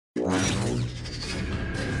Hello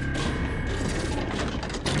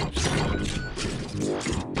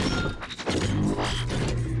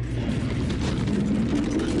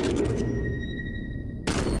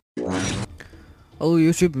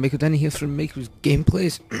YouTube, Michael Denny here from Michael's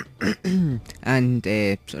Gameplays, and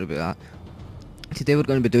sorry about that. Today we're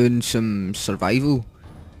going to be doing some survival,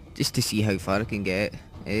 just to see how far I can get.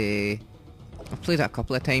 I've played it a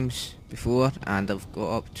couple of times before, and I've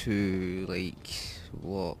got up to like,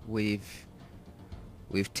 what, wave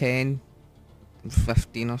 10,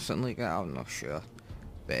 15 or something like that, I'm not sure.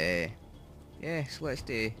 But yeah, so let's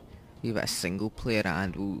do a bit of single player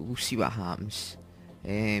and we'll see what happens.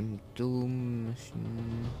 Dome,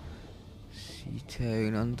 Sea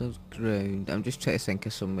Town, Underground. I'm just trying to think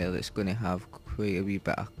of somewhere that's going to have quite a wee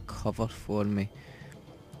bit of cover for me.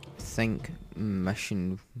 I think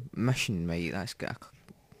Mission might. That's got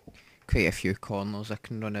quite a few corners I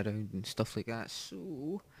can run around and stuff like that.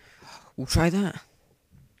 So we'll try that.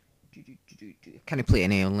 Can't play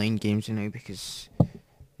any online games now because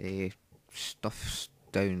stuff's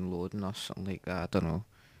downloading or something like that. I don't know.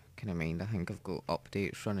 Kinda mind. I think I've got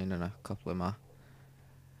updates running in a couple of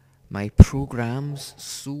my programs,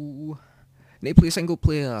 so need to play single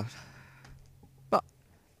player, but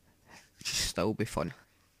it should still be fun.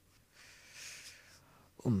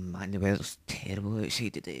 Oh man, the weather's terrible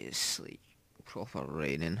outside today. It's like proper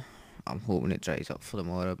raining. I'm hoping it dries up for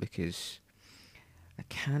tomorrow because I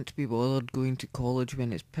can't be bothered going to college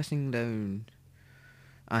when it's pissing down,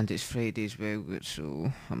 and it's Friday as well,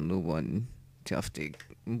 so I'm no one to have to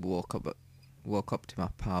walk up to my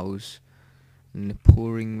pals in the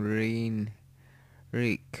pouring rain.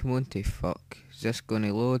 Right, come on to fuck. Is this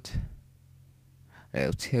gonna load? Right,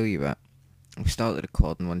 I'll tell you what. I'll start the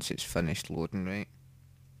recording once it's finished loading, right?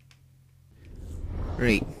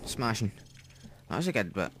 Right, smashing. That was a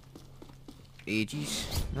good bit. Ages.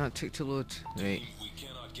 That took to load. Right. We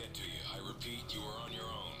cannot get to you. I repeat, you are on your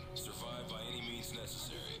own. Survive by any means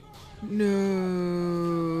necessary. No.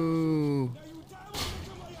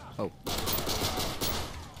 Oh.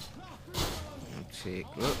 I'll take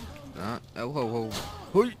that. Oh, ho, ho.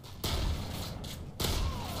 Hoi.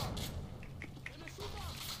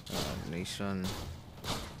 Nice one.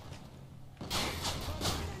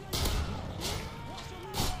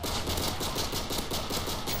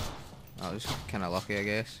 That was kinda lucky, I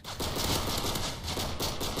guess.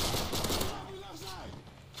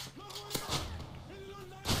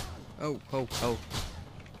 Oh, ho, ho.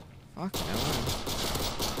 Fucking hell, man.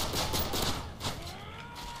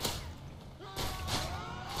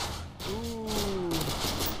 Ooh.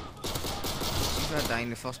 Did I die in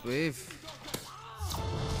the first wave?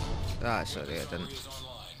 Ah, sorry, I didn't.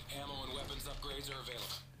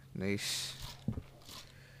 Nice.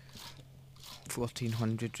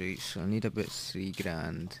 1400, right, so I need about 3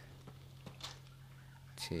 grand.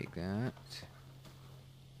 Take that.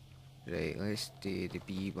 Right, let's do the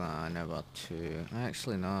B1 hour 2.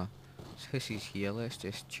 Actually, no. This is here, let's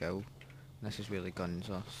just chill. This is where the guns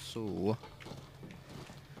are, so...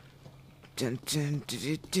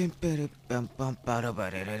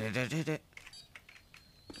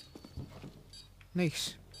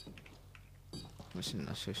 Nice. What's in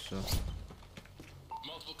this house, so?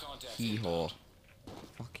 Hee-haw.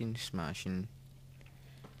 Fucking smashing.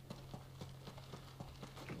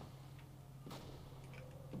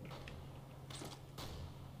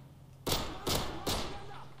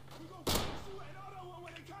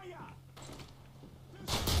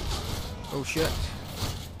 Oh shit.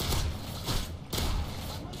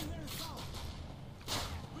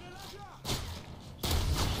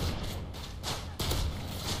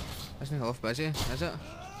 Isn't it half busy, is it?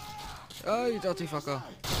 Oh, you dirty fucker.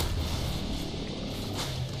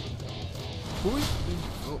 Oi.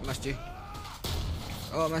 Oh, missed you.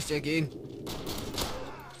 Oh, missed you again.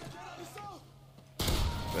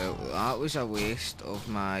 Well, that was a waste of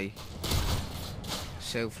my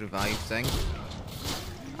self-revive thing.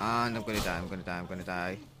 And I'm gonna die, I'm gonna die, I'm gonna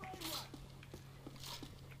die.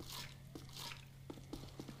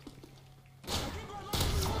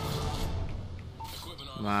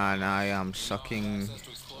 Man, I am sucking.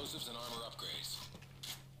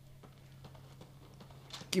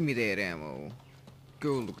 Give me that ammo.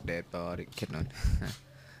 Go look at that body. Kidding on.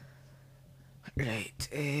 Right,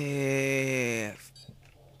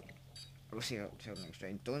 we'll see up till next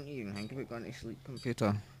round. Don't even think about going to sleep,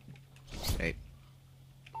 computer. Right.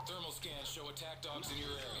 Thermal scans show attack dogs in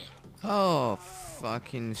your area. Oh,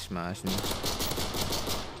 fucking smashing.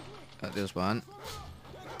 Oh, there's one.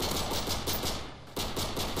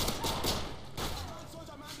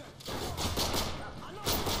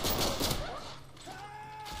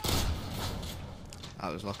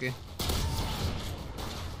 That was lucky.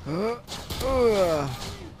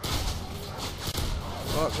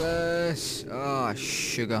 Fuck this! Oh,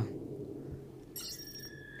 sugar.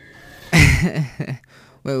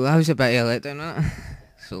 Well, that was a bit of a letdown, that.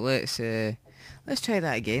 So let's try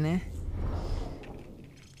that again, eh?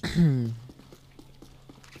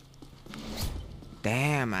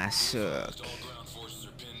 Damn, I suck. All ground forces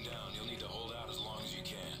are pinned down. You'll need to hold out as long as you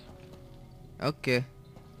can. Okay.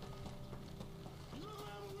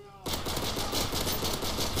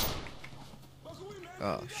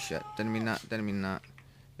 Oh shit, didn't mean that, didn't mean that.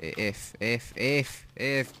 F,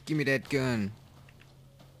 give me that gun.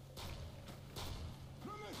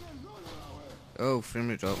 Oh, frame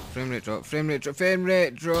rate drop, frame rate drop, frame rate drop, frame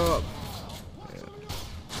rate drop!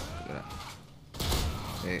 Yeah.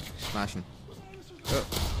 Hey, smashing. Oh,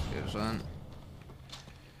 there's one.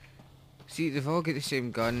 See, they've all got the same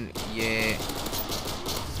gun, yeah.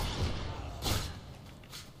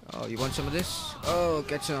 Oh, you want some of this? Oh,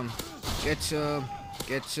 get some. Get some.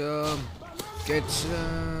 Get some. Get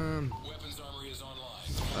some. Weapons armory is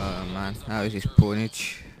online. Oh man, that was just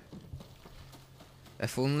ponage.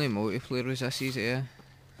 If only multiplayer was this easy, yeah.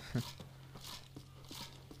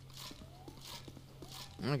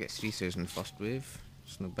 I get 3,000 first wave.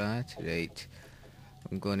 It's not bad. Right.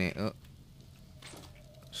 I'm gonna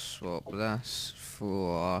swap this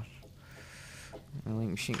for I like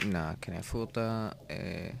machine. Nah, can I afford that?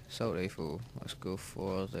 Assault rifle. Let's go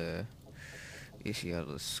for the ACR,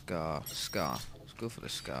 the Scar. Let's go for the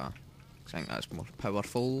Scar. I think that's more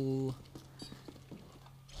powerful.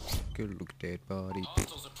 Go look at that body.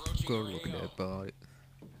 Hostiles approaching Go your look at AO. that body.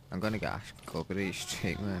 I'm gonna get a copyright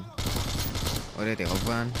strike, man. Already have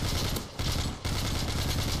one.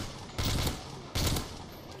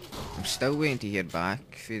 I'm still waiting to hear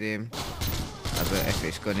back for them about if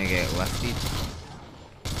it's gonna get lifted.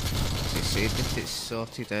 They said that it's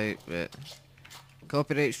sorted out, but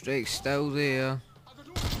copyright strike's still there.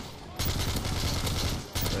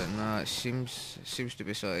 But no, it seems to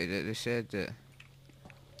be sorted out. They said that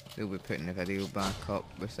they'll be putting the video back up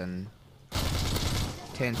within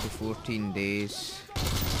 10 to 14 days.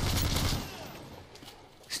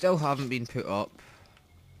 Still haven't been put up,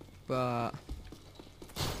 but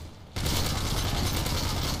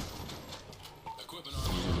Equipment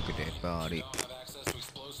armory. look at that body. You now have access to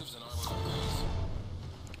explosives and armor upgrades.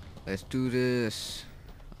 Let's do this.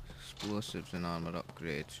 Explosives and armor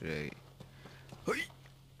upgrades, right.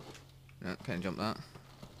 No, can't jump that.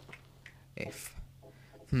 F.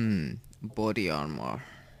 Body armor.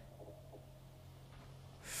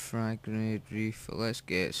 Frag grenade refill. Let's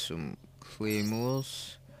get some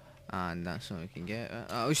claymores. And that's what we can get.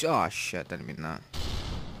 Oh shit, didn't mean that.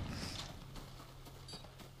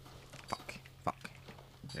 Fuck.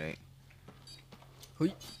 Right.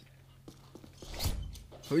 Hoi.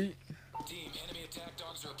 Team, enemy attack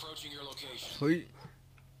dogs are approaching your location. Hoi.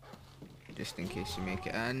 Just in case you make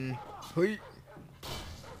it in. Hoi.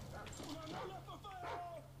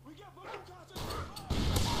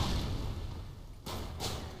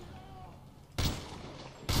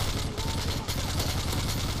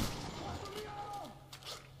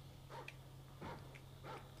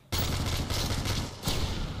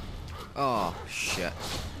 Oh shit.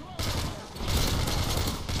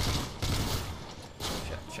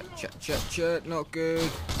 Shit, not good.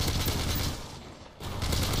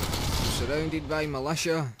 Surrounded by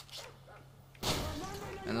militia.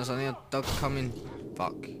 And there's another dog coming.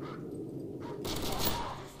 Fuck.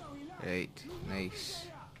 Right, nice.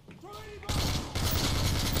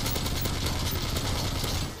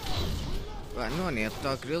 But no air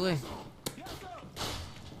dog, really.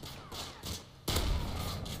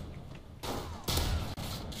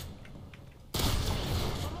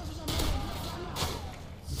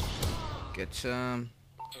 Get some.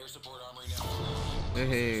 Air support armory now.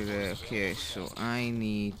 Right, okay, so I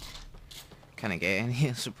need. Can I get any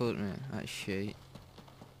air support, man? That's shit.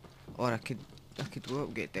 Or I could go up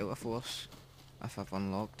and get Delta Force if I've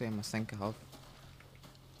unlocked them. I think I have.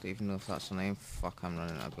 Don't even know if that's the name. Fuck, I'm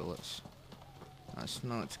running out of bullets. That's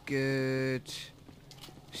not good.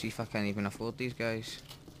 See if I can even afford these guys.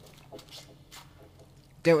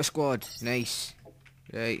 Delta Squad, nice.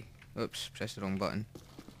 Right, oops, pressed the wrong button.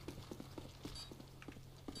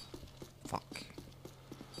 Fuck.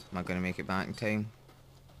 Am I gonna make it back in time?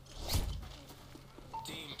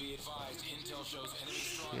 Team, be advised, intel shows enemy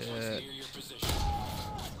strong Shit. force near your position.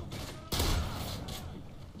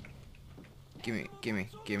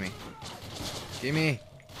 Gimme.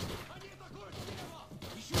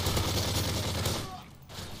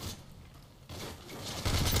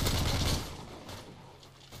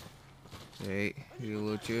 Right,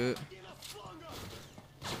 reload you.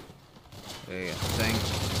 Right, I think.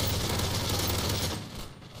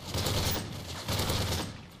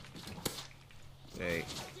 Right.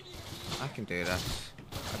 I can do this.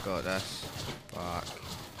 I got this. Fuck.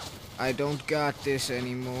 I don't got this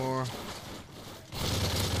anymore.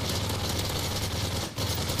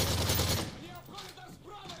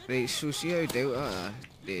 Right, so see how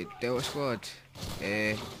the Delta Squad,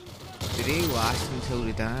 do they last until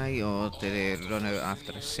they die, or do they run out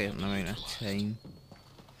after a certain amount of time?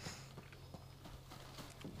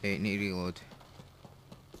 Right, need to reload.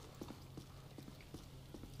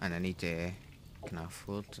 And I need to... Can I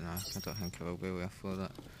afford? No, I don't think I will be able to afford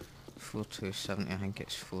that. 4270, I think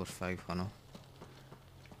it's 4500.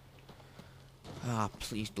 Ah,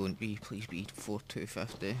 please don't be. Please be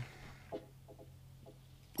 4250.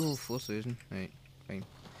 Oh, 4000. Right, fine.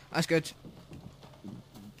 That's good.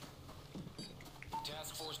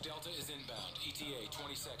 Task Force Delta is inbound. ETA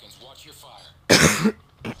 20 seconds. Watch your fire.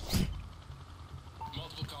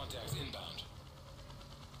 Multiple contacts inbound.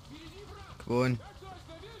 Come on.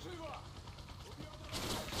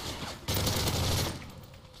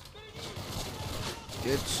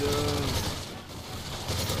 Get some.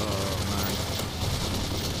 Oh man.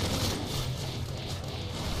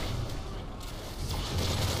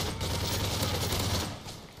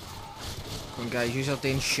 Come on guys, you're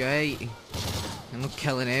doing shite. I'm not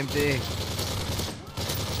killing empty.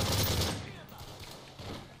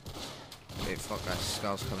 Wait, fuck that,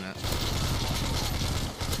 Skull's coming out.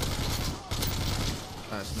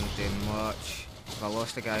 That's not doing much. Have I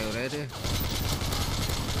lost a guy already?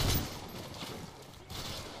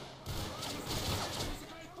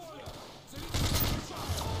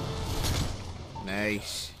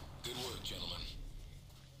 Nice. Good work,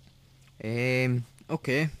 gentlemen.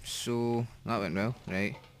 Okay, so that went well,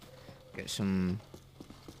 right. Get some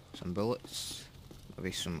bullets,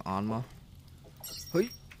 maybe some armour. Hey!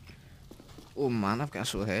 Oh man, I've got a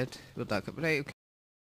sore head. Where'd that go? Right, okay.